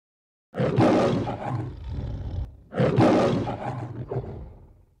You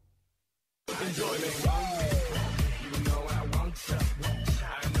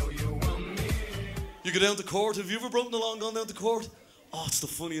go down to court. Have you ever broken the law and gone down to court? Oh, it's the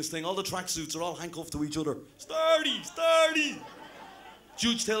funniest thing. All the tracksuits are all handcuffed to each other. Sturdy, sturdy.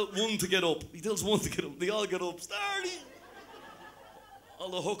 Judge tells one to get up. He tells one to get up. They all get up. Sturdy. All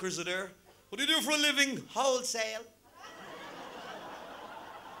the hookers are there. What do you do for a living? Wholesale.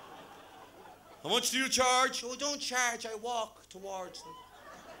 How much do you charge? Oh, don't charge. I walk towards them.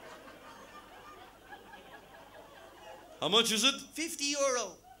 How much is it?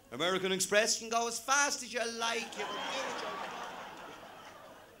 €50. American Express? You can go as fast as you like. You can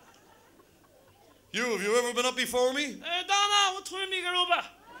do it. Have you ever been up before me? Donna, what time do you get up at?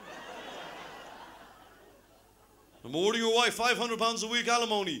 I'm ordering your wife £500 a week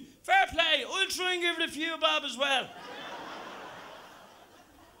alimony. Fair play. I'll try and give it a few bob as well.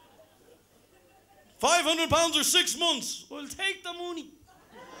 £500 or 6 months? I'll take the money.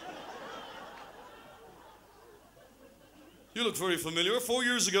 You look very familiar. 4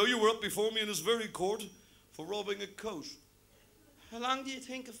 years ago, you were up before me in this very court for robbing a coat. How long do you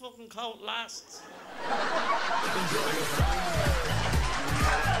think a fucking coat lasts?